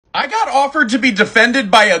I got offered to be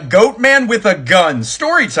defended by a goat man with a gun.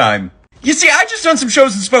 Story time. You see, I just done some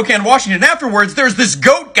shows in Spokane, Washington. Afterwards, there's this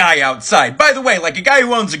goat guy outside. By the way, like a guy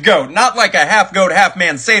who owns a goat. Not like a half goat, half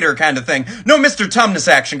man satyr kind of thing. No Mr. Tumnus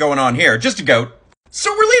action going on here. Just a goat. So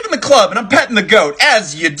we're leaving the club, and I'm petting the goat,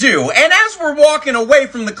 as you do. And as we're walking away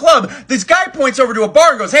from the club, this guy points over to a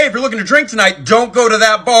bar and goes, "Hey, if you're looking to drink tonight, don't go to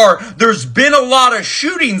that bar. There's been a lot of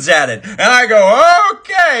shootings at it." And I go,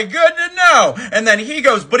 "Okay, good to know." And then he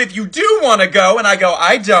goes, "But if you do want to go," and I go,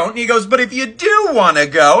 "I don't." And he goes, "But if you do want to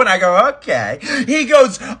go," and I go, "Okay." He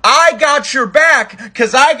goes, "I got your back,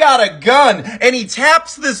 because I got a gun." And he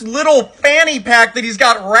taps this little fanny pack that he's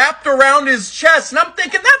got wrapped around his chest. And I'm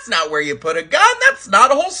thinking, that's not where you put a gun. That's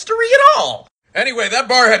not holstery at all. Anyway, that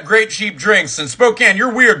bar had great cheap drinks, and Spokane,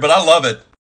 you're weird, but I love it.